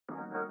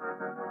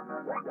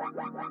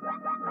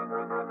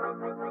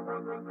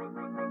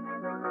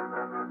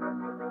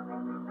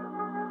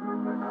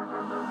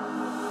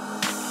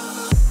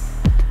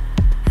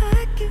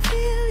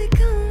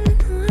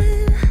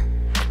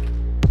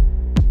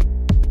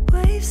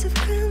Streaks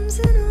of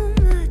crimson on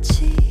my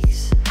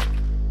cheeks.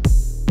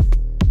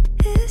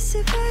 Is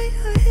it right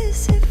or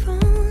is it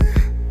wrong?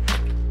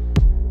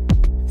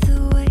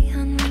 The way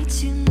I need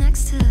you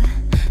next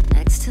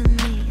to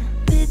me.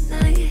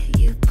 Midnight,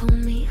 you pull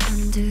me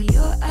under.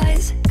 Your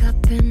eyes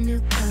got brand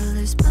new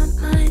colors. My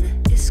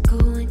mind is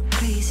going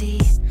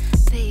crazy.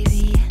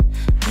 Baby,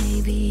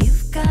 maybe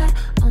you've got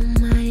all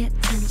my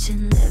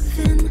attention.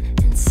 Living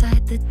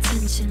inside the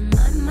tension.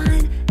 My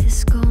mind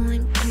is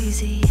going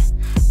crazy.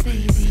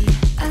 Baby,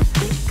 I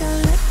think I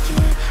like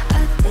it.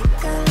 I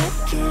think I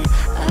like it.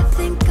 I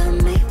think I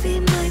maybe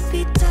might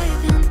be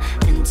diving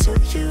into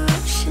your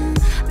ocean.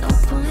 No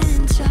point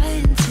in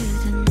trying to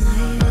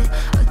deny it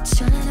or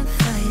trying to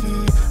fight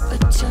it or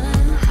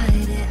trying to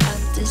hide it.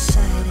 I've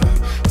decided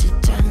to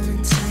drown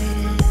inside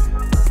it.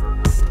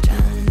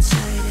 Drown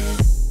inside it.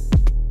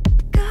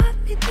 Got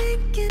me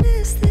thinking,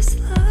 is this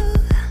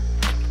love?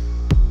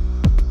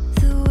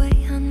 The way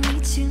I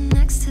need you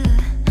next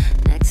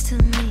to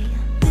me.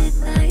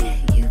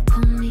 Midnight, you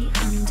pull me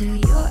under.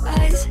 Your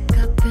eyes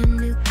got brand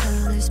new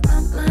colors. My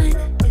mind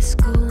is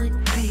going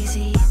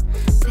crazy.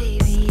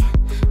 Baby,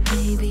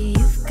 maybe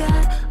you've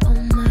got all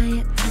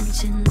my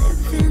attention.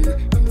 Living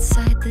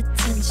inside the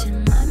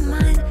tension. My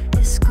mind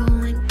is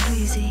going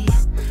crazy.